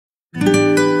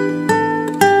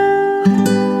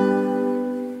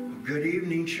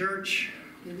church.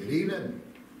 Good evening.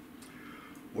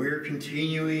 We're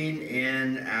continuing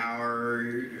in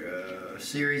our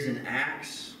series in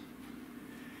Acts.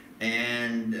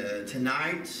 And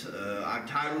tonight I've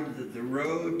titled The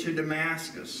Road to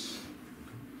Damascus.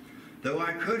 Though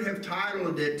I could have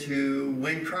titled it to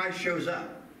When Christ Shows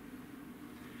Up.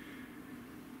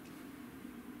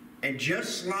 And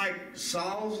just like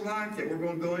Saul's life that we're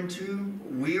going to go into,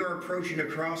 we are approaching a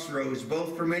crossroads,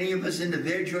 both for many of us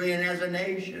individually and as a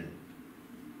nation.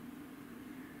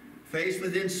 Faced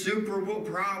with insuperable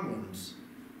problems.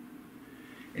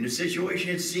 In a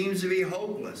situation that seems to be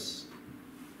hopeless.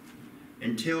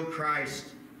 Until Christ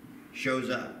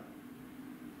shows up.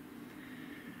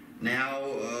 Now,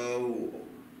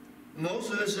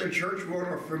 most of us in the church world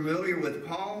are familiar with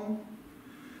Paul.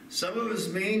 Some of us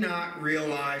may not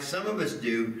realize, some of us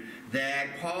do, that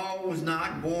Paul was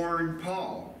not born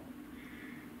Paul.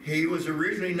 He was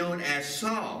originally known as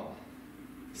Saul,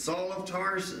 Saul of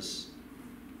Tarsus.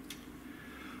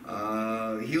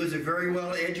 He was a very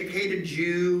well-educated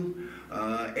Jew,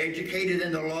 educated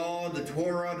in the law, the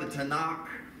Torah, the Tanakh.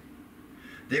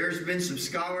 There's been some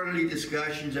scholarly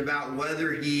discussions about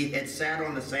whether he had sat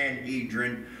on the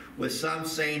Sanhedrin, with some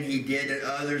saying he did and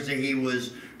others that he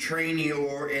was training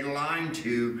or in line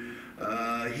to.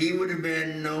 He would have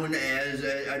been known as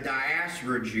a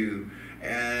diaspora Jew,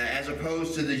 as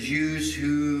opposed to the Jews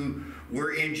who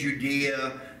were in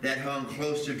Judea that hung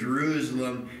close to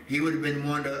Jerusalem. He would have been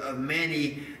one of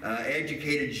many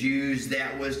educated Jews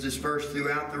that was dispersed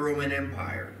throughout the Roman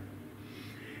Empire.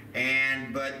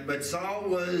 But Saul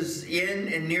was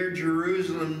in and near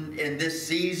Jerusalem in this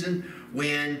season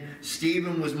when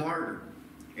Stephen was martyred.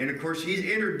 And of course he's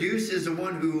introduced as the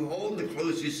one who hold the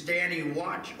clothes, who's standing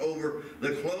watch over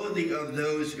the clothing of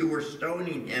those who were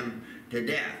stoning him to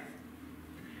death.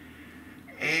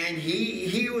 And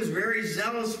he was very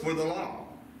zealous for the law.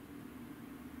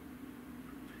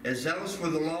 As zealous for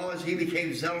the law as he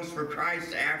became zealous for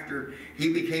Christ after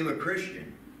he became a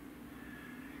Christian.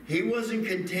 He wasn't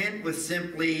content with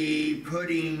simply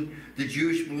putting the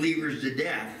Jewish believers to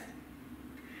death.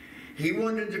 He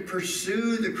wanted to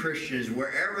pursue the Christians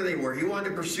wherever they were. He wanted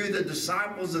to pursue the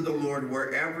disciples of the Lord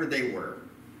wherever they were.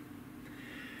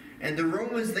 And the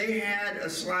Romans, they had a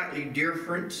slightly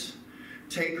different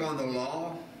take on the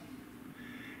law.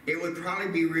 It would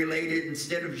probably be related,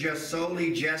 instead of just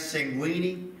solely just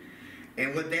sanguine.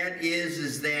 And what that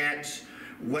is that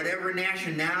whatever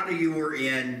nationality you were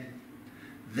in,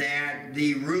 that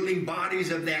the ruling bodies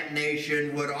of that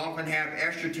nation would often have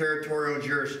extraterritorial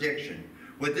jurisdiction.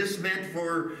 What this meant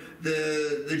for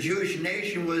the Jewish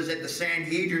nation was that the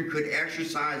Sanhedrin could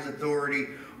exercise authority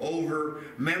over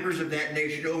members of that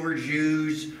nation, over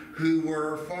Jews who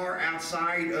were far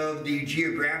outside of the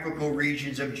geographical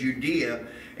regions of Judea.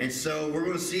 And so we're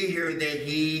going to see here that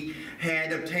he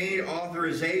had obtained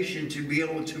authorization to be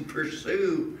able to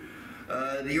pursue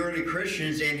the early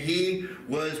Christians, and he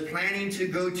was planning to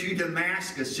go to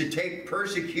Damascus to take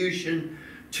persecution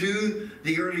to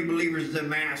the early believers of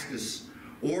Damascus.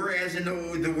 Or as in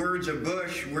the words of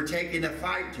Bush, we're taking a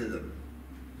fight to them.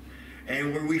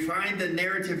 And where we find the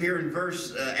narrative here in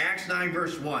Acts 9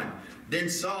 verse 1. Then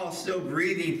Saul, still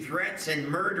breathing threats and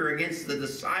murder against the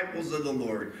disciples of the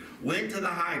Lord, went to the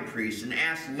high priest and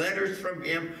asked letters from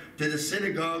him to the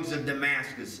synagogues of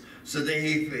Damascus, so that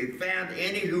he found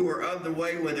any who were of the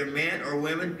way, whether men or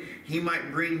women, he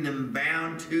might bring them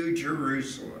bound to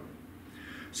Jerusalem.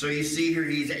 So you see here,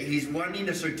 he's wanting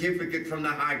a certificate from the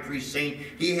high priest saying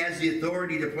he has the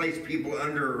authority to place people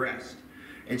under arrest.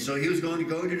 And so he was going to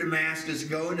go to Damascus,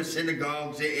 go into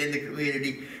synagogues in the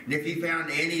community, and if he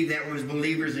found any that was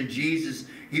believers in Jesus,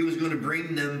 he was going to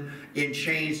bring them in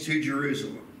chains to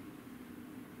Jerusalem.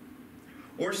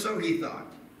 Or so he thought.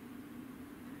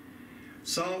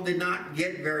 Saul did not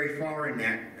get very far in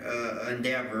that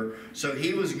endeavor, so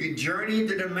he was journeying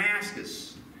to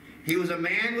Damascus. He was a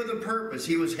man with a purpose.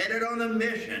 He was headed on a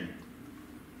mission.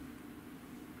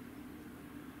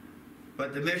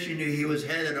 But the mission that he was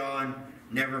headed on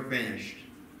never finished.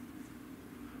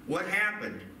 What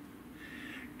happened?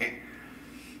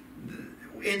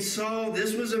 In Saul,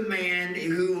 this was a man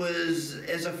who was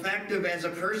as effective as a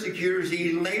persecutor as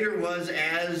he later was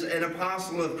as an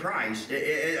apostle of Christ.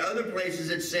 In other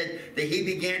places it said that he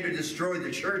began to destroy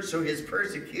the church, so his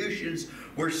persecutions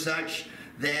were such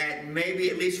that maybe,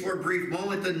 at least for a brief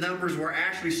moment, the numbers were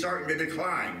actually starting to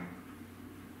decline.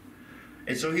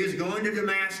 And so he was going to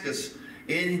Damascus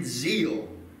in zeal.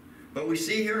 But we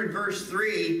see here in verse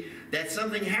 3 that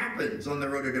something happens on the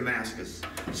road to Damascus.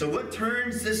 So what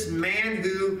turns this man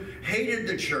who hated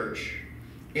the church,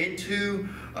 into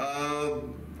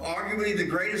arguably the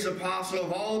greatest apostle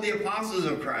of all the apostles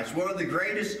of Christ, one of the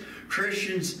greatest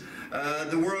Christians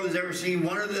the world has ever seen,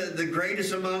 one of the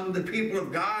greatest among the people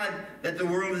of God that the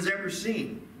world has ever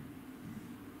seen.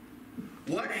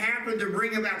 What happened to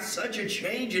bring about such a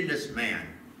change in this man?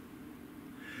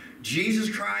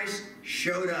 Jesus Christ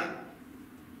showed up.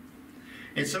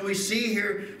 And so we see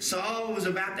here Saul was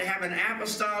about to have an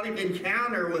apostolic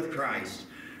encounter with Christ.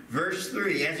 Verse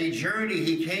 3, as he journeyed,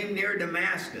 he came near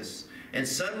Damascus, and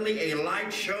suddenly a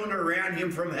light shone around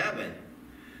him from heaven.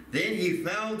 Then he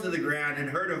fell to the ground and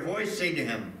heard a voice say to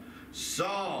him,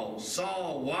 Saul,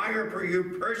 Saul, why are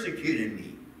you persecuting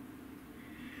me?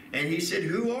 And he said,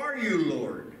 who are you,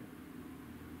 Lord?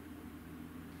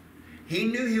 He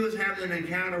knew he was having an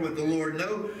encounter with the Lord,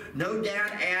 no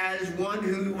doubt as one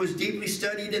who was deeply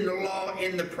studied in the law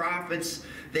and the prophets,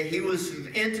 that he was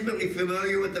intimately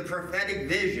familiar with the prophetic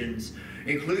visions,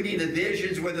 including the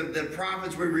visions where the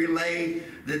prophets would relay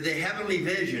the heavenly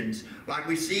visions. Like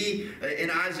we see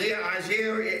in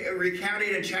Isaiah recounted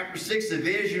in chapter 6 the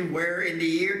vision where in the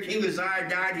year King Uzziah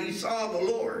died, he saw the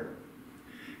Lord.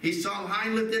 He saw him high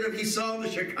and lifted up, he saw the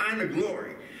Shekinah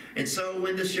glory. And so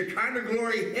when the Shekinah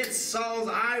glory hits Saul's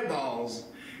eyeballs,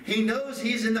 he knows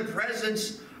he's in the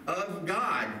presence of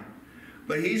God.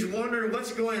 But he's wondering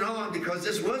what's going on, because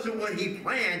this wasn't what he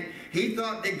planned. He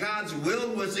thought that God's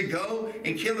will was to go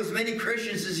and kill as many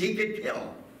Christians as he could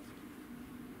kill.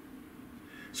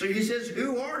 So he says,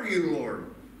 who are you,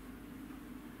 Lord?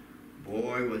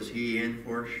 Boy, was he in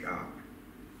for a shock.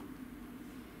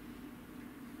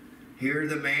 Here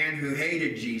the man who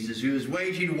hated Jesus, who was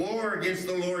waging war against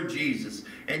the Lord Jesus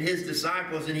and his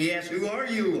disciples, and he asked, who are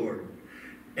you, Lord?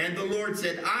 And the Lord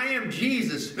said, I am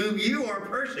Jesus, whom you are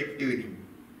persecuting.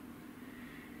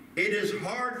 It is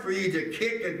hard for you to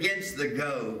kick against the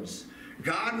goads.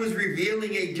 God was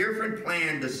revealing a different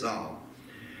plan to Saul.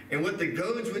 And what the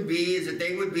goads would be is that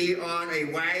they would be on a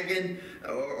wagon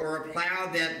or a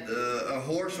plow that a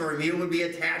horse or a mule would be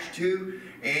attached to.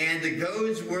 And the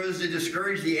goads was to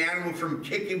discourage the animal from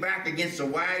kicking back against the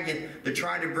wagon to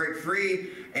try to break free.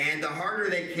 And the harder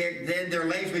they kicked, then their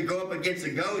legs would go up against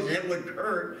the goads and it would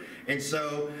hurt. And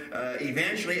so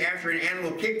eventually, after an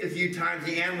animal kicked a few times,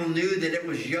 the animal knew that it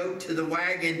was yoked to the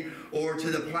wagon or to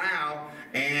the plow,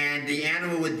 and the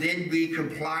animal would then be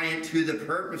compliant to the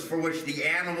purpose for which the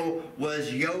animal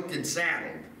was yoked and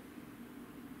saddled.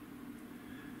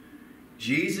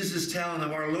 Jesus is telling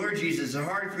them, our Lord Jesus, it's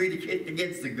hard for you to kick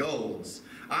against the goads.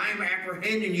 I am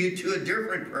apprehending you to a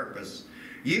different purpose.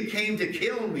 You came to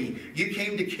kill me. You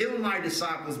came to kill my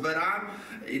disciples, but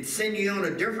I'm sending you on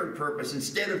a different purpose.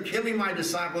 Instead of killing my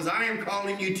disciples, I am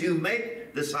calling you to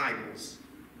make disciples.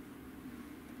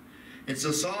 And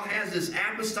so Saul has this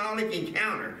apostolic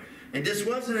encounter. And this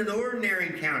wasn't an ordinary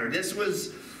encounter. This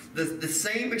was the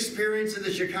same experience of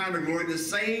the Shekinah glory, the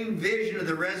same vision of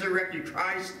the resurrected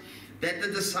Christ that the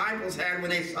disciples had when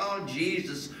they saw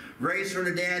Jesus raised from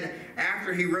the dead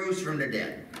after he rose from the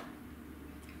dead.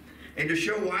 And to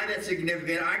show why that's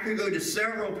significant, I could go to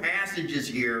several passages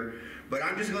here, but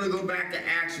I'm just going to go back to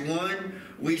Acts 1.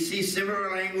 We see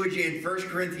similar language in 1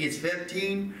 Corinthians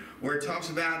 15, where it talks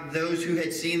about those who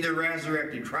had seen the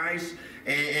resurrected Christ.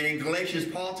 And in Galatians,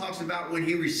 Paul talks about when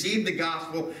he received the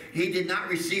gospel, he did not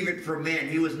receive it from men.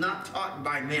 He was not taught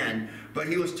by men, but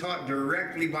he was taught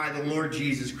directly by the Lord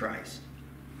Jesus Christ.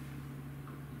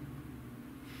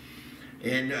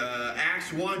 In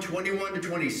Acts 1, 21 to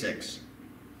 26.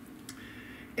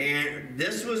 And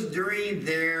this was during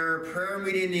their prayer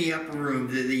meeting in the upper room,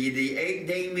 the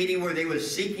 8-day meeting where they was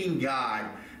seeking God.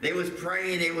 They was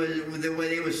praying, they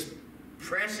was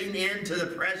pressing into the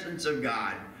presence of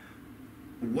God,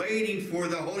 waiting for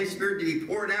the Holy Spirit to be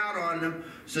poured out on them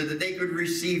so that they could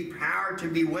receive power to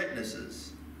be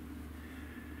witnesses.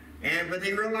 But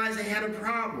they realized they had a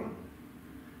problem.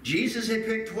 Jesus had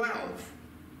picked 12.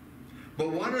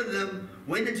 But one of them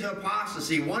went into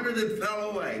apostasy. One of them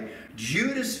fell away.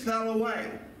 Judas fell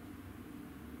away.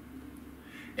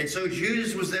 And so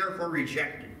Judas was therefore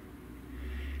rejected.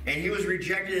 And he was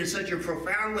rejected in such a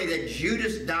profound way that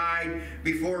Judas died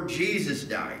before Jesus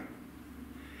died.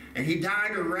 And he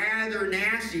died a rather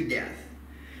nasty death.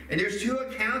 And there's two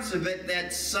accounts of it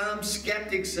that some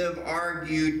skeptics have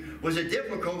argued was a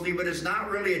difficulty, but it's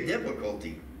not really a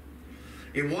difficulty.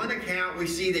 In one account, we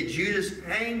see that Judas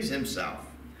hangs himself.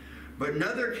 But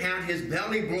another account, his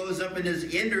belly blows up and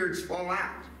his innards fall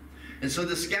out. And so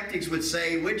the skeptics would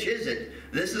say, which is it?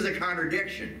 This is a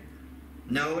contradiction.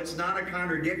 No, it's not a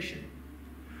contradiction.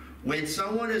 When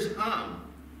someone is hung,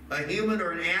 a human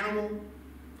or an animal,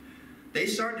 they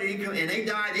start to decompose, and they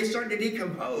die, they start to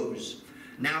decompose.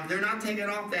 Now, if they're not taking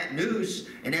off that noose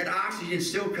and that oxygen's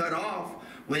still cut off,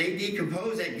 when they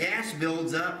decompose, that gas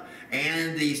builds up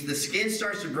and the skin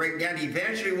starts to break down.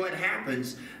 Eventually what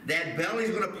happens, that belly's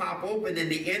going to pop open and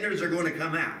the innards are going to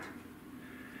come out.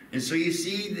 And so you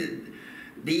see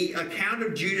the account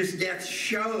of Judas' death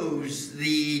shows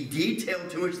the detail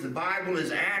to which the Bible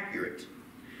is accurate.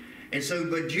 And so,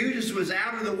 but Judas was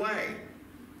out of the way.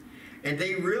 And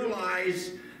they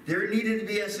realized there needed to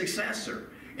be a successor.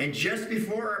 And just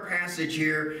before our passage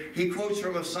here, he quotes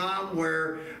from a psalm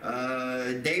where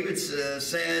David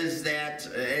says that,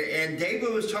 and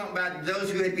David was talking about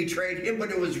those who had betrayed him, but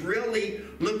it was really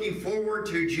looking forward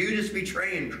to Judas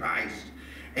betraying Christ.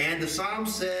 And the psalm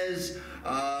says,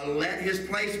 let his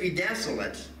place be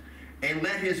desolate, and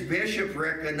let his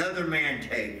bishopric another man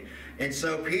take. And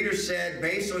so Peter said,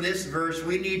 based on this verse,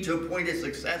 we need to appoint a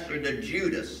successor to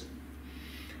Judas.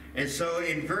 And so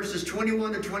in verses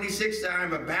 21 to 26 that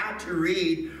I'm about to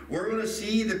read, we're going to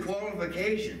see the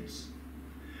qualifications.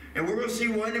 And we're going to see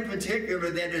one in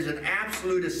particular that is an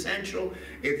absolute essential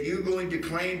if you're going to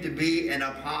claim to be an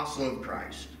apostle of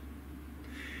Christ.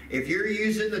 If you're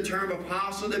using the term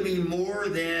apostle to mean more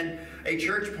than a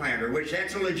church planter, which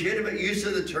that's a legitimate use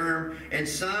of the term, and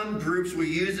some groups will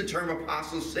use the term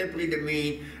apostle simply to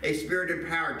mean a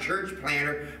spirit-empowered church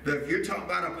planter, but if you're talking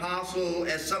about apostle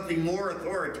as something more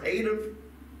authoritative,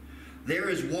 there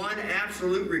is one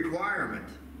absolute requirement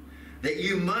that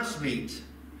you must meet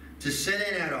to sit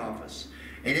in that office.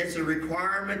 And it's a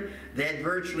requirement that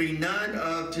virtually none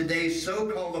of today's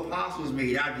so-called apostles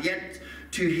meet. I've yet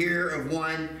to hear of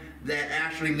one that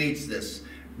actually meets this.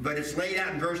 But it's laid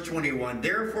out in verse 21.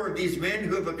 Therefore, these men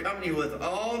who have accompanied with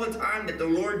all the time that the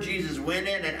Lord Jesus went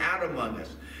in and out among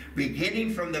us,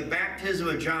 beginning from the baptism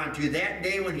of John to that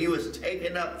day when he was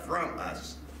taken up from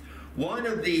us, one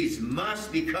of these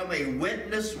must become a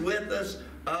witness with us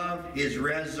of his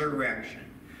resurrection.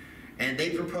 And they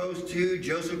proposed to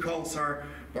Joseph called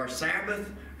Barsabbath,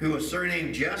 who was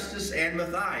surnamed Justus, and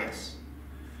Matthias.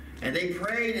 And they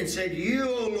prayed and said, you,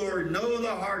 O Lord, know the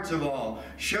hearts of all.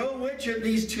 Show which of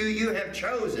these two you have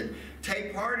chosen.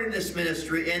 Take part in this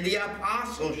ministry and the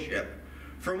apostleship,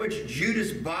 from which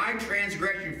Judas by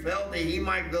transgression felt that he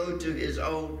might go to his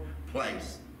own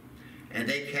place. And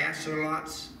they cast their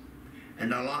lots,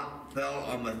 and the lot fell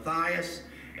on Matthias,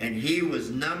 and he was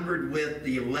numbered with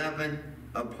the 11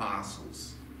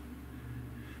 apostles.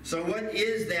 So what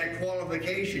is that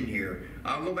qualification here?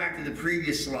 I'll go back to the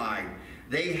previous slide.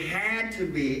 They had to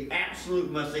be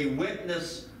absolute, must a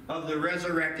witness of the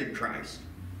resurrected Christ.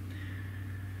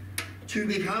 To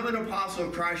become an apostle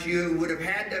of Christ, you would have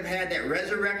had that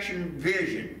resurrection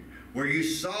vision where you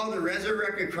saw the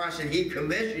resurrected Christ and he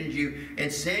commissions you and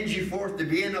sends you forth to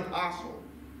be an apostle.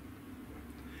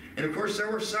 And of course, there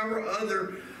were several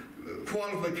other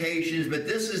qualifications, but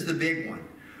this is the big one.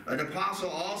 An apostle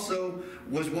also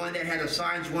was one that had a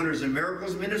signs, wonders, and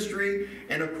miracles ministry.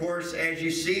 And of course, as you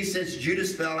see, since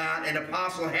Judas fell out, an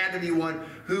apostle had to be one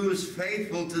who was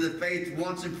faithful to the faith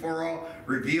once and for all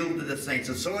revealed to the saints.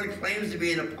 So someone claims to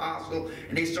be an apostle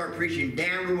and they start preaching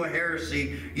damnable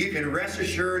heresy, you can rest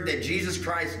assured that Jesus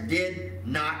Christ did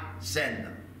not send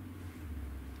them.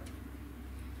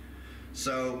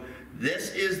 So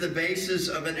this is the basis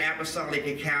of an apostolic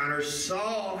encounter.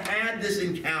 Saul had this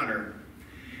encounter.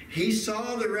 He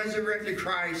saw the resurrected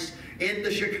Christ in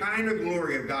the Shekinah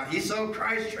glory of God. He saw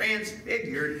Christ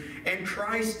transfigured, and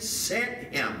Christ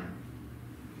sent him.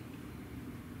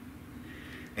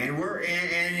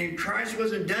 And Christ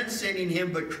wasn't done sending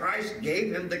him, but Christ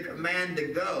gave him the command to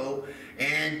go.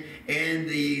 And in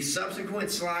the subsequent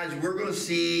slides, we're going to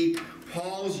see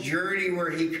Paul's journey where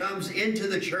he comes into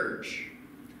the church.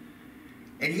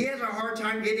 And he has a hard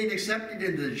time getting accepted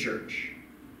into the church,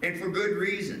 and for good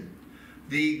reason.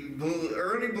 The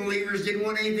early believers didn't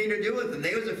want anything to do with him.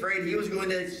 They was afraid he was going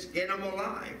to skin them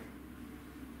alive.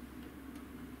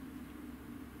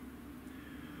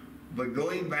 But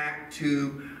going back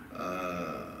to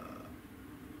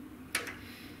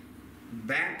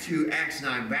Acts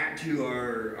 9, back to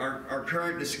our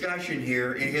current discussion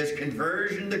here in his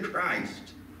conversion to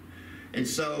Christ. And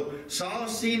so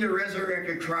Saul's seen the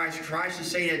resurrected Christ. Christ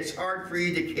is saying it's hard for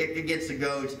you to kick against the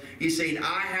goats. He's saying,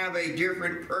 I have a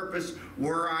different purpose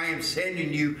where I am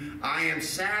sending you. I am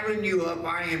saddling you up.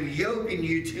 I am yoking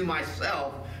you to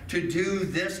myself to do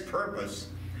this purpose.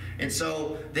 And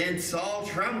so then Saul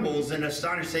trembles and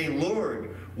astonished, saying,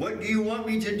 Lord, what do you want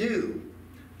me to do?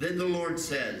 Then the Lord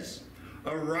says,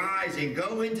 arise and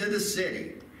go into the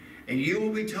city, and you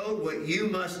will be told what you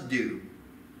must do.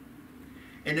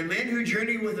 And the men who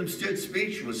journeyed with him stood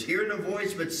speechless, hearing a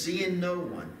voice but seeing no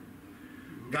one.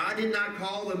 God did not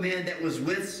call the man that was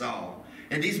with Saul.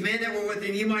 And these men that were with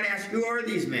him, you might ask, who are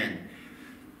these men?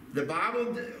 The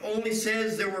Bible only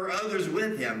says there were others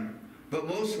with him, but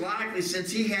most likely,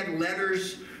 since he had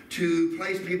letters to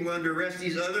place people under arrest,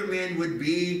 these other men would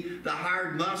be the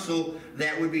hired muscle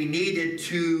that would be needed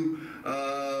to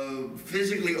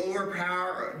physically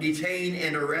overpower, detain,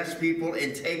 and arrest people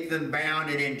and take them bound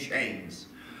and in chains.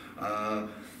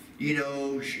 You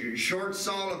know, short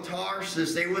Saul of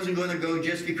Tarsus, they wasn't going to go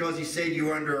just because he said you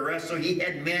were under arrest, so he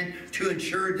had men to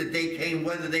ensure that they came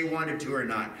whether they wanted to or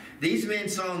not. These men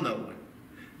saw no one.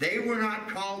 They were not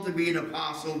called to be an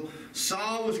apostle.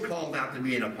 Saul was called out to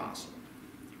be an apostle.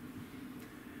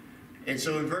 And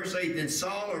so in verse 8, then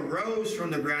Saul arose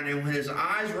from the ground, and when his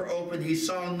eyes were opened, he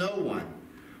saw no one.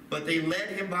 But they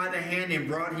led him by the hand and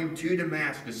brought him to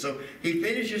Damascus. So he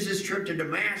finishes his trip to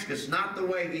Damascus not the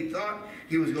way he thought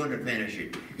he was going to finish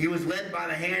it. He was led by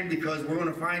the hand because we're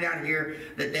going to find out here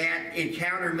that that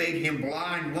encounter made him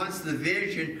blind. Once the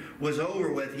vision was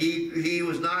over with, he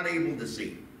was not able to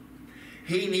see.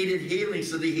 He needed healing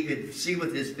so that he could see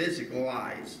with his physical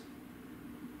eyes.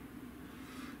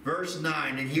 Verse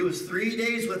 9, and he was 3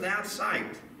 days without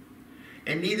sight,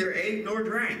 and neither ate nor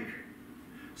drank.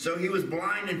 So he was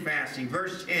blind and fasting.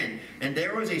 Verse 10, and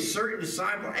there was a certain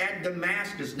disciple at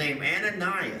Damascus named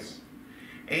Ananias.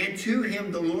 And to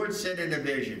him the Lord said in a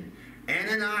vision,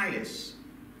 Ananias.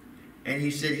 And he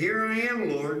said, here I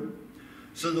am, Lord.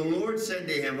 So the Lord said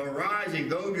to him, arise and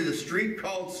go to the street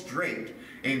called Straight,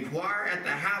 and inquire at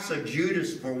the house of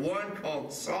Judas for one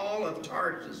called Saul of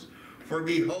Tarsus. For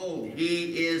behold,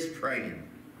 he is praying.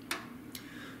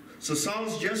 So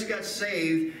Saul's just got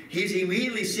saved. He's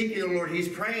immediately seeking the Lord. He's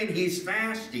praying. He's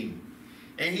fasting.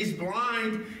 And he's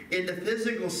blind in the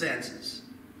physical senses.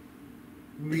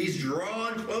 He's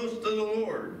drawn close to the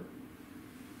Lord.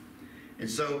 And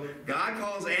so God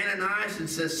calls Ananias and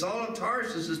says, Saul of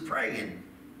Tarsus is praying.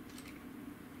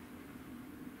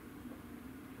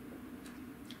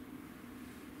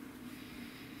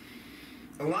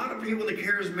 A lot of people in the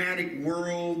charismatic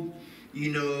world,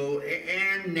 you know,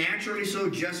 and naturally so,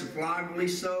 justifiably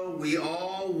so, we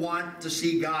all want to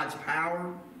see God's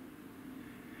power.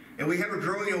 And we have a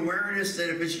growing awareness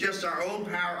that if it's just our own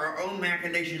power, our own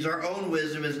machinations, our own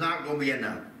wisdom is not going to be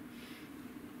enough.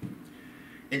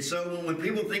 And so when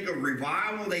people think of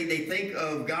revival, they think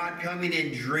of God coming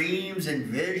in dreams and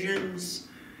visions.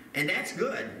 And that's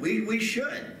good. We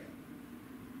should.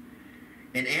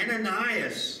 And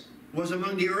Ananias was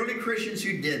among the early Christians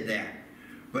who did that.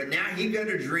 But now he got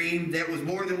a dream that was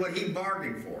more than what he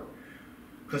bargained for.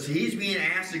 Because he's being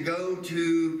asked to go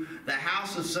to the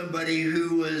house of somebody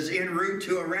who was en route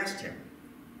to arrest him.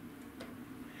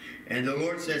 And the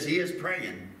Lord says he is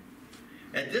praying.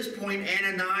 At this point,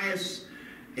 Ananias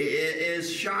is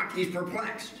shocked. He's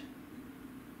perplexed.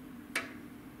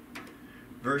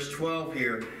 Verse 12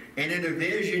 here. And in a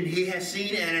vision, he has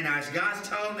seen Ananias. God's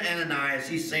telling Ananias,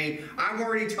 he's saying, I've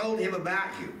already told him about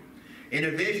you. In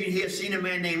a vision, he has seen a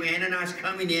man named Ananias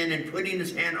coming in and putting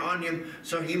his hand on him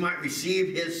so he might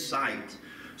receive his sight.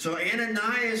 So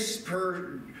Ananias'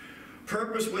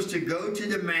 purpose was to go to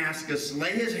Damascus,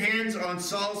 lay his hands on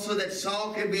Saul so that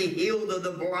Saul could be healed of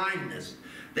the blindness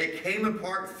that came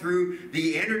apart through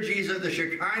the energies of the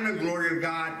Shekinah glory of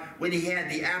God when he had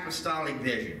the apostolic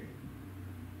vision.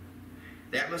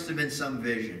 That must have been some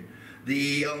vision.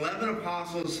 The 11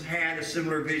 apostles had a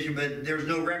similar vision, but there's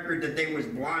no record that they was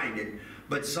blinded.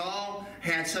 But Saul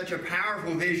had such a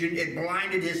powerful vision, it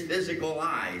blinded his physical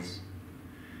eyes.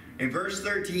 In verse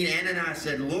 13, Ananias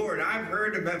said, Lord, I've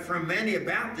heard from many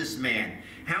about this man,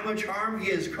 how much harm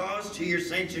he has caused to your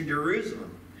saints in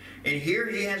Jerusalem. And here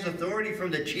he has authority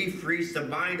from the chief priest to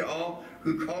bind all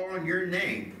who call on your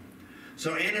name.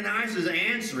 So Ananias is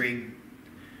answering,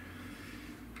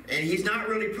 and he's not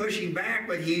really pushing back,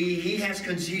 but he's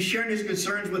sharing his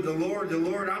concerns with the Lord. The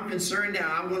Lord, I'm concerned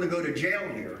now. I'm going to go to jail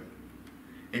here.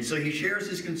 And so he shares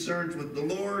his concerns with the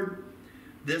Lord.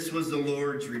 This was the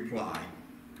Lord's reply.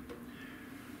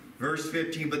 Verse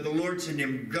 15, but the Lord said to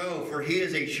him, go, for he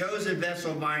is a chosen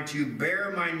vessel of mine to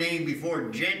bear my name before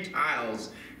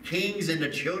Gentiles, kings, and the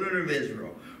children of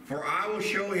Israel. For I will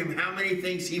show him how many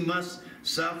things he must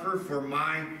suffer for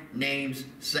my name's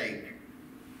sake.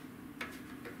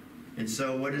 And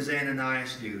so what does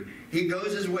Ananias do? He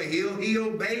goes his way. He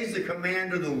obeys the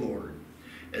command of the Lord.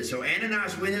 And so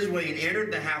Ananias went his way and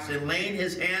entered the house, and laying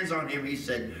his hands on him, he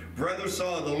said, Brother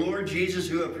Saul, the Lord Jesus,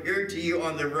 who appeared to you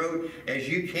on the road as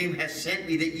you came, has sent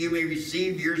me that you may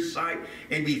receive your sight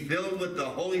and be filled with the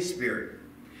Holy Spirit.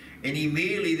 And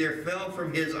immediately there fell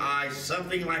from his eyes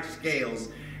something like scales,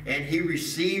 and he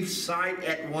received sight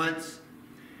at once,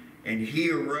 and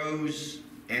he arose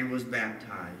and was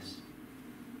baptized.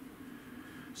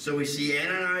 So we see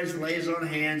Ananias lays on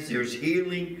hands. There's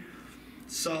healing.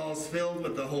 Saul's filled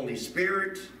with the Holy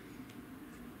Spirit.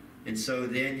 And so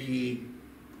then he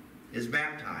is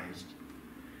baptized,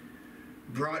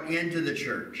 brought into the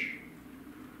church.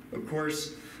 Of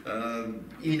course,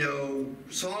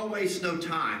 Saul wastes no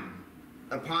time.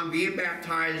 Upon being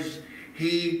baptized,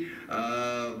 he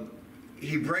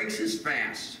breaks his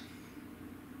fast.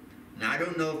 Now, I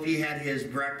don't know if he had his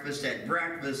breakfast at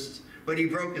breakfast, but he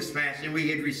broke his fast. And when he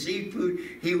had received food,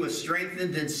 he was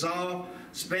strengthened. And Saul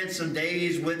spent some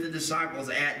days with the disciples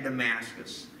at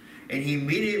Damascus. And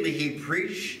immediately he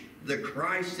preached the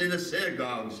Christ in the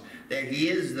synagogues, that he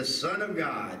is the Son of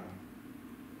God.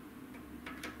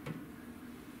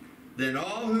 Then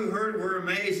all who heard were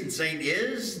amazed and saying,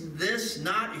 "Is this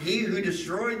not he who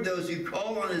destroyed those who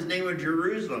call on his name of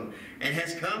Jerusalem, and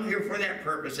has come here for that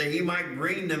purpose, that he might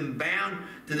bring them bound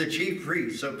to the chief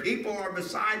priests?" So people are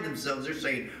beside themselves. They're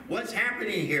saying, "What's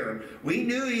happening here? We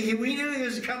knew he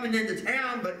was coming into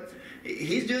town, but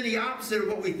he's doing the opposite of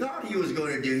what we thought he was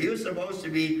going to do. He was supposed to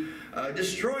be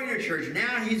destroying a church.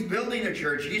 Now he's building a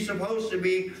church. He's supposed to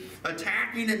be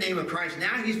attacking the name of Christ.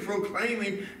 Now he's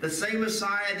proclaiming the same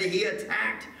Messiah that he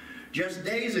attacked just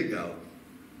days ago."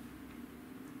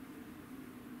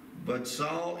 But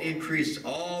Saul increased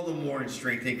all the more in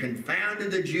strength and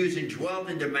confounded the Jews and dwelt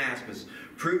in Damascus,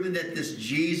 proving that this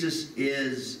Jesus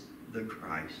is the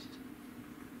Christ.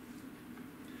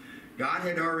 God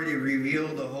had already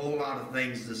revealed a whole lot of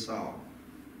things to Saul,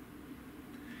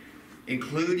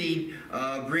 including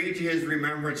bringing to his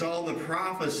remembrance all the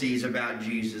prophecies about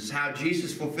Jesus, how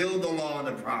Jesus fulfilled the law and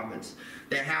the prophets,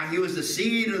 that how he was the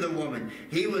seed of the woman,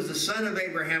 he was the son of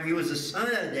Abraham, he was the son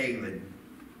of David,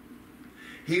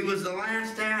 he was the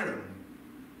last Adam.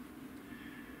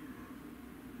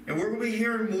 And we're going to be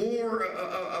hearing more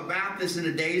about this in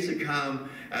the days to come,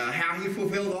 how he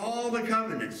fulfilled all the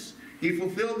covenants. He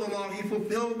fulfilled the law. He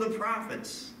fulfilled the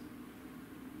prophets.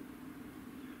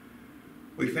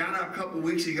 We found out a couple of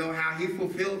weeks ago how he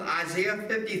fulfilled Isaiah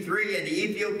 53, and the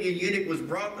Ethiopian eunuch was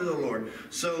brought to the Lord.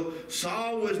 So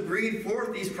Saul was breathing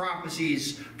forth these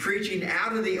prophecies, preaching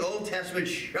out of the Old Testament,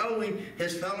 showing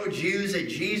his fellow Jews that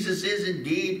Jesus is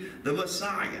indeed the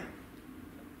Messiah.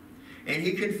 And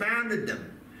he confounded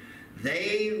them.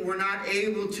 They were not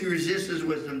able to resist his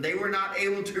wisdom. They were not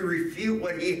able to refute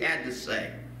what he had to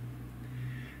say.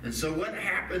 And so what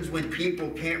happens when people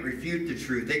can't refute the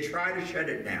truth? They try to shut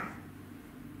it down.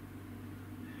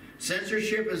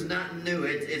 Censorship is nothing new.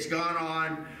 It's gone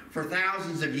on for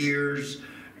thousands of years,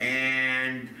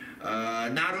 and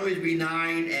not always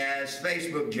benign as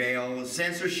Facebook jail.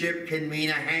 Censorship can mean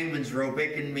a hangman's rope.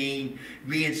 It can mean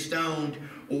being stoned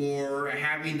or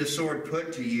having the sword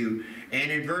put to you.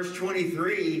 And in verse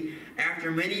 23,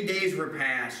 after many days were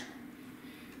passed,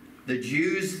 the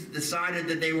Jews decided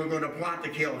that they were going to plot to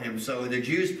kill him. So the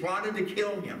Jews plotted to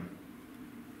kill him.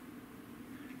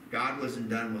 God wasn't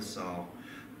done with Saul.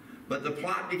 But the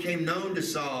plot became known to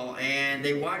Saul, and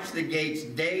they watched the gates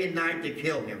day and night to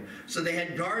kill him. So they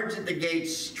had guards at the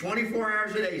gates 24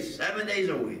 hours a day, 7 days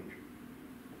a week.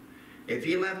 If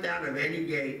he left out of any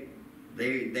gate,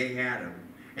 they had him.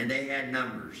 And they had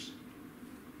numbers.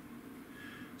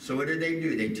 So what did they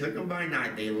do? They took him by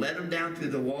night. They let him down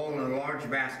through the wall in a large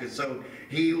basket. So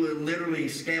he would literally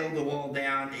scale the wall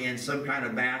down in some kind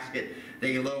of basket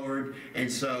they lowered.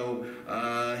 And so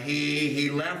he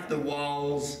left the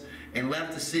walls and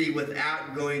left the city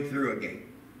without going through a gate.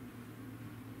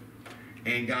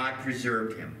 And God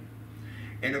preserved him.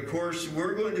 And of course,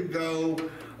 we're going to go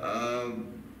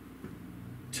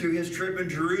to his trip in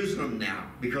Jerusalem now.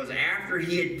 Because after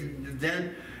he had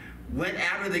then went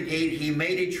out of the gate, he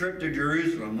made a trip to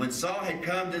Jerusalem. When Saul had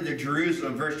come to the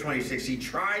Jerusalem, verse 26, he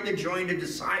tried to join the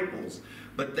disciples,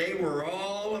 but they were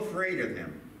all afraid of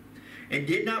him and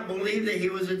did not believe that he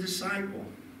was a disciple.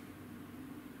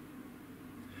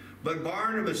 But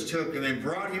Barnabas took him and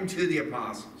brought him to the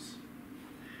apostles.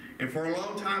 And for a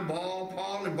long time,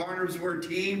 Paul and Barnabas were a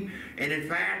team, and in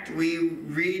fact, we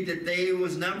read that they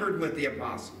was numbered with the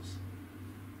apostles.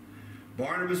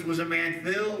 Barnabas was a man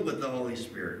filled with the Holy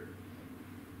Spirit.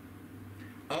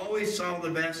 Always saw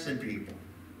the best in people,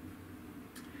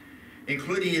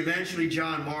 including eventually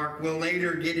John Mark. We'll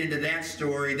later get into that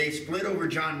story. They split over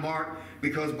John Mark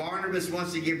because Barnabas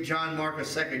wants to give John Mark a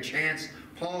second chance.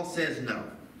 Paul says no,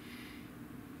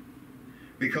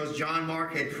 because John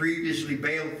Mark had previously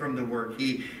bailed from the work.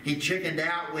 He chickened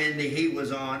out when the heat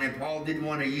was on, and Paul didn't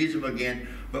want to use him again.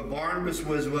 But Barnabas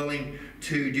was willing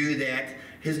to do that.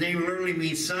 His name literally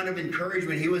means son of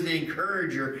encouragement. He was an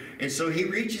encourager. And so he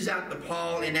reaches out to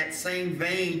Paul in that same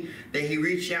vein that he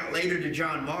reached out later to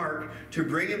John Mark to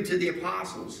bring him to the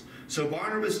apostles. So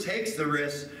Barnabas takes the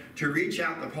risk to reach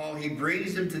out to Paul. He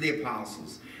brings him to the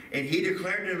apostles. And he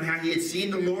declared to them how he had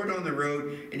seen the Lord on the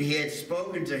road, and he had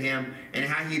spoken to him, and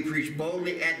how he preached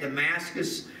boldly at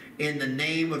Damascus in the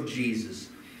name of Jesus.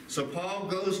 So Paul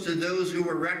goes to those who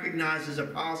were recognized as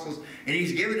apostles, and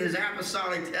he's given his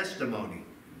apostolic testimony.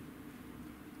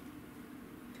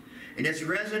 And it's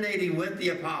resonating with the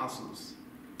apostles.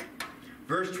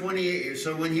 Verse 28,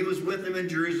 so when he was with them in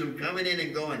Jerusalem, coming in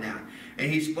and going out, and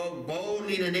he spoke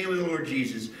boldly in the name of the Lord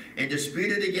Jesus, and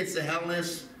disputed against the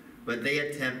Hellenists, but they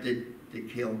attempted to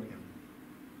kill him.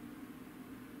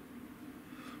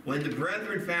 When the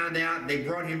brethren found out, they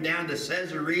brought him down to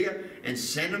Caesarea and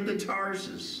sent him to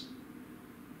Tarsus.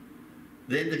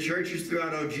 Then the churches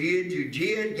throughout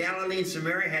Judea, Galilee, and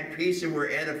Samaria had peace and were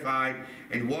edified,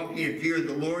 and walking in fear of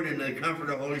the Lord and in the comfort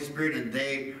of the Holy Spirit, and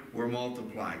they were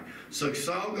multiplied. So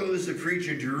Saul goes to preach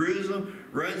in Jerusalem,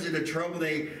 runs into trouble.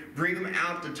 They bring him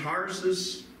out to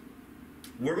Tarsus.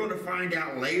 We're going to find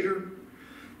out later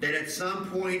that at some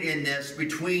point in this,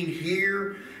 between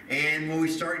here and when we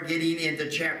start getting into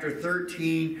chapter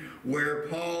 13, where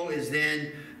Paul is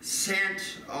then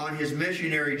sent on his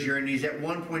missionary journeys, at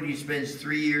one point he spends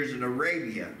 3 years in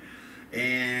Arabia.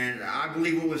 And I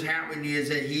believe what was happening is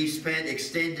that he spent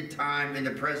extended time in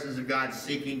the presence of God,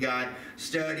 seeking God,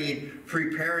 studying,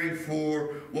 preparing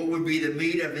for what would be the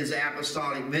meat of his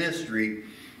apostolic ministry.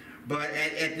 But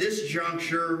at this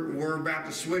juncture, we're about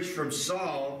to switch from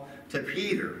Saul to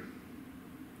Peter.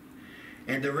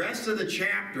 And the rest of the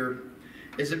chapter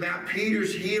is about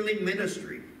Peter's healing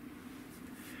ministry.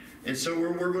 And so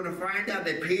we're going to find out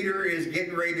that Peter is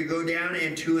getting ready to go down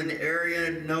into an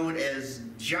area known as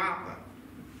Joppa,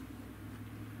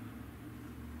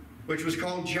 which was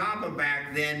called Joppa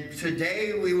back then.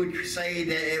 Today we would say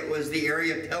that it was the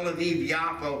area of Tel Aviv,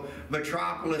 Yafo,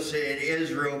 metropolis in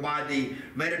Israel by the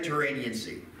Mediterranean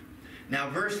Sea. Now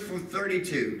verse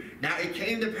 32. Now it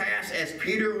came to pass as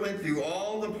Peter went through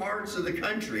all the parts of the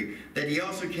country that he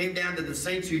also came down to the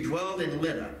saints who dwelled in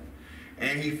Lydda.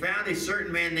 And he found a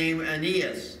certain man named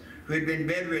Aeneas, who had been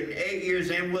bedridden 8 years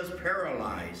and was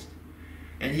paralyzed.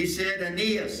 And he said,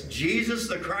 Aeneas, Jesus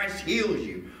the Christ heals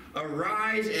you.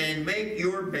 Arise and make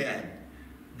your bed.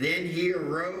 Then he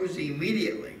arose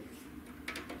immediately.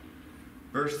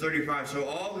 Verse 35, so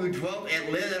all who dwelt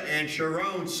at Lydda and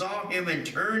Sharon saw him and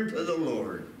turned to the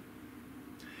Lord.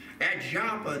 At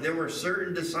Joppa there were a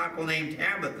certain disciple named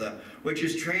Tabitha, which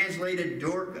is translated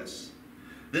Dorcas.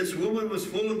 This woman was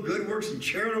full of good works and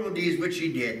charitable deeds which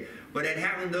she did. But it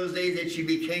happened those days that she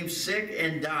became sick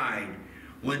and died.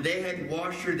 When they had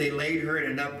washed her, they laid her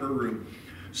in an upper room.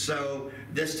 So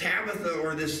this Tabitha,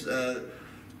 or this,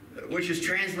 which is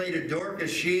translated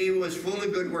Dorcas, she was full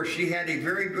of good works. She had a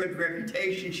very good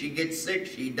reputation. She gets sick,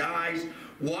 she dies.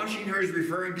 Washing her is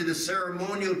referring to the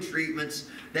ceremonial treatments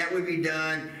that would be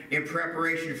done in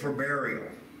preparation for burial.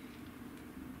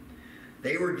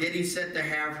 They were getting set to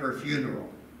have her funeral.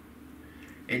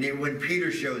 And then when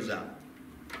Peter shows up.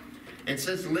 And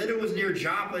since Lydda was near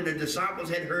Joppa, and the disciples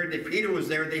had heard that Peter was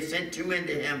there, they sent 2 men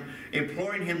to him,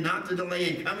 imploring him not to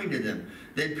delay in coming to them.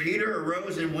 Then Peter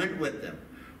arose and went with them.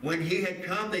 When he had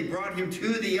come, they brought him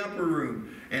to the upper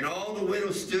room, and all the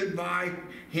widows stood by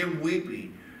him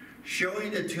weeping,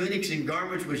 showing the tunics and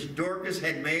garments which Dorcas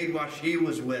had made while she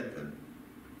was with them.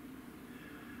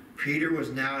 Peter was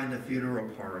now in the funeral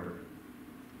parlor.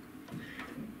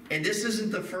 And this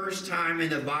isn't the first time in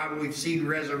the Bible we've seen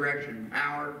resurrection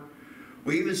power.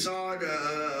 We even saw it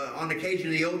on occasion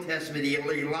in the Old Testament.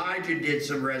 Elijah did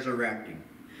some resurrecting.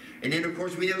 And then, of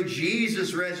course, we know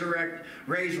Jesus raised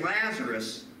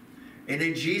Lazarus. And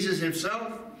then Jesus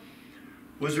himself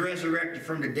was resurrected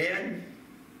from the dead.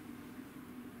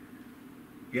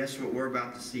 Guess what we're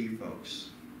about to see,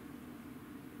 folks?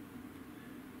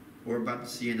 We're about to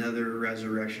see another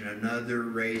resurrection, another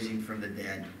raising from the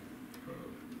dead.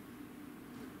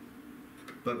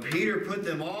 But Peter put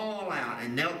them all out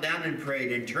and knelt down and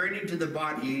prayed. And turning to the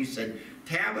body, he said,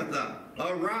 Tabitha,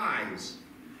 arise.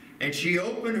 And she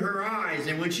opened her eyes.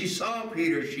 And when she saw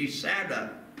Peter, she sat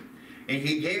up. And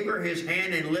he gave her his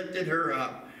hand and lifted her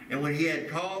up. And when he had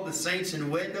called the saints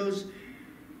and widows,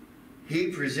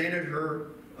 he presented her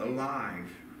alive.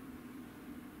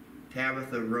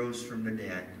 Tabitha rose from the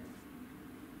dead.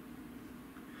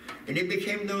 And it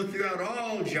became known throughout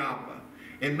all Joppa.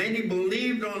 And many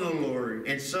believed on the Lord.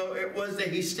 And so it was that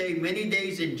he stayed many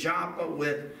days in Joppa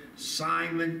with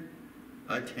Simon,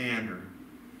 a tanner.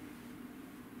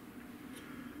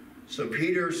 So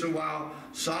while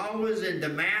Saul was in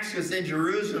Damascus in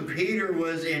Jerusalem, Peter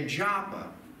was in Joppa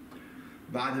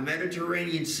by the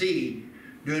Mediterranean Sea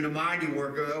doing a mighty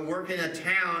work, working in a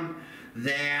town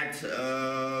that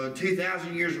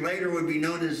 2,000 years later would be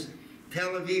known as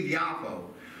Tel Aviv-Yafo.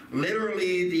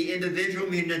 Literally, the individual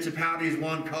municipality is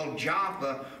one called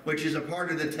Joppa, which is a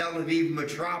part of the Tel Aviv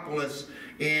metropolis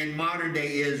in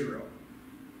modern-day Israel.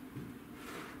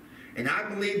 And I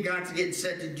believe God's getting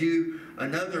set to do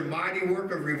another mighty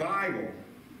work of revival.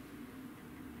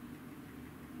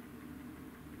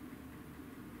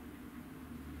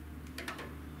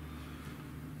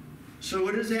 So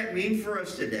what does that mean for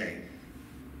us today?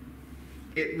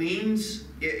 It means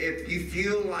if you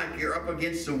feel like you're up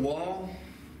against the wall,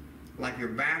 like your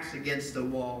back's against the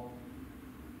wall,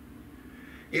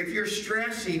 if you're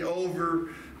stressing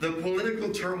over the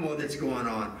political turmoil that's going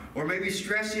on, or maybe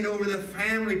stressing over the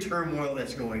family turmoil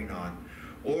that's going on,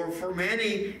 or for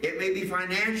many, it may be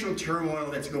financial turmoil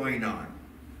that's going on,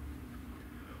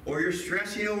 or you're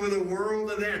stressing over the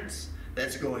world events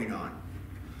that's going on,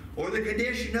 or the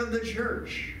condition of the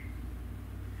church,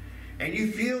 and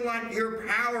you feel like you're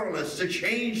powerless to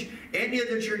change any of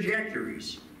the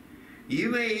trajectories. You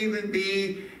may even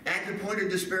be at the point of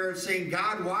despair of saying,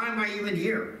 God, why am I even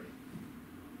here?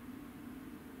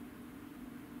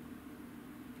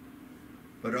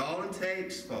 But all it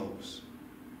takes, folks,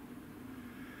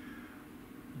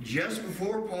 just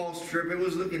before Paul's trip, it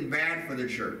was looking bad for the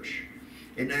church.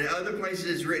 And in other places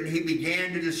it's written, he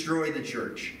began to destroy the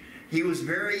church. He was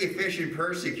very efficient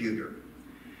persecutor.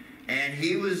 And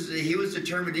he was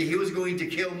determined that he was going to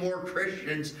kill more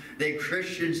Christians than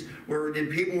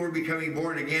people were becoming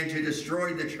born again, to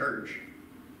destroy the church.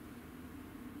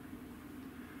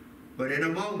 But in a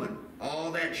moment,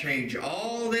 all that changed.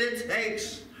 All that it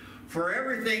takes for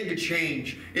everything to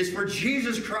change is for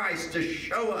Jesus Christ to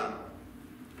show up.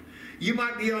 You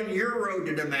might be on your road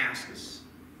to Damascus.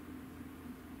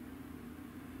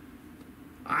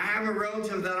 I have a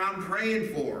relative that I'm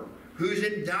praying for, who's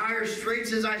in dire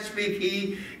straits as I speak.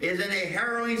 He is in a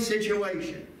harrowing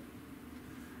situation.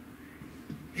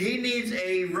 He needs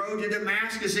a road to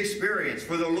Damascus experience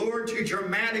for the Lord to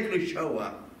dramatically show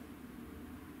up.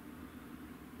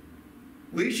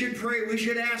 We should pray, we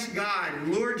should ask God,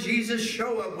 Lord Jesus,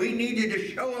 show up. We need you to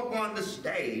show up on the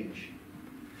stage.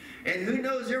 And who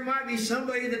knows, there might be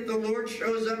somebody that the Lord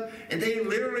shows up and they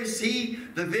literally see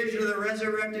the vision of the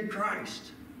resurrected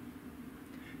Christ.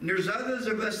 And there's others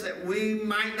of us that we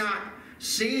might not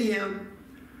see him,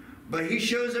 but he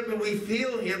shows up and we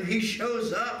feel him. He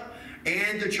shows up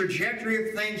and the trajectory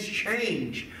of things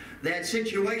change. That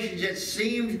situations that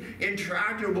seemed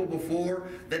intractable before,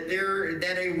 that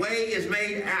a way is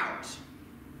made out.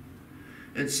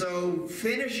 And so,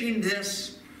 finishing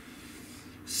this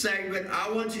segment,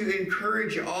 I want to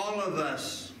encourage all of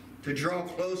us to draw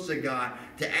close to God,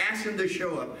 to ask him to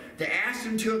show up, to ask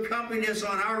him to accompany us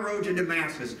on our road to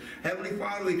Damascus. Heavenly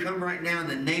Father, we come right now in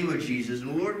the name of Jesus.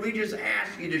 And Lord, we just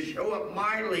ask you to show up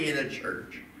mightily in the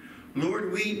church.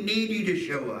 Lord, we need you to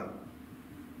show up.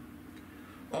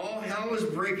 All hell is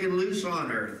breaking loose on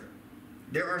earth.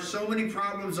 There are so many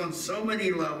problems on so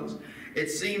many levels. It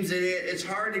seems that it's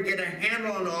hard to get a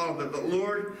handle on all of it. But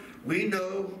Lord, we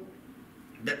know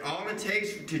that all it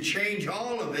takes to change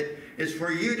all of it is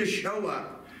for you to show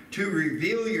up, to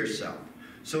reveal yourself.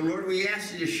 So Lord, we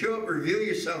ask you to show up, reveal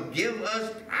yourself. Give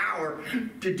us power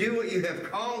to do what you have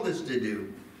called us to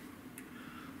do.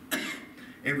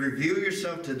 And reveal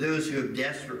yourself to those who have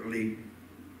desperately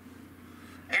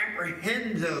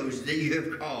apprehend those that you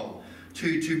have called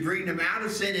to bring them out of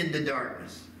sin into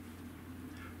darkness.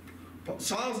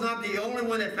 Saul's not the only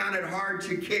one that found it hard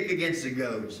to kick against the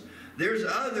goads. There's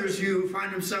others who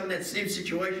find themselves in that same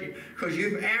situation because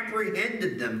you've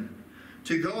apprehended them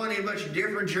to go on a much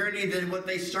different journey than what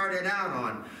they started out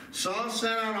on. Saul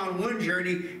set out on one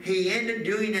journey. He ended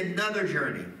doing another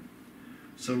journey.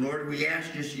 So Lord, we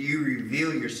ask you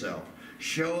reveal yourself.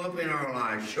 Show up in our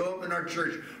lives. Show up in our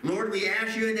church. Lord, we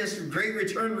ask you in this Great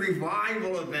Return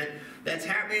Revival event that's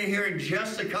happening here in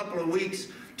just a couple of weeks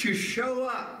to show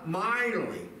up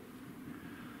mightily,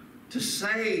 to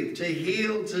save, to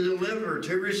heal, to deliver,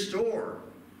 to restore.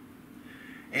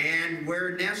 And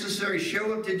where necessary,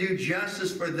 show up to do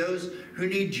justice for those who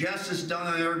need justice done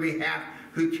on their behalf,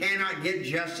 who cannot get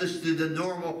justice through the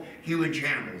normal human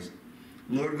channels.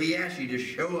 Lord, we ask you to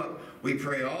show up. We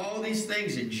pray all these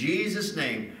things in Jesus'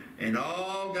 name. And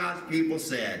all God's people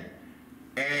said,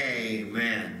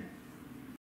 amen.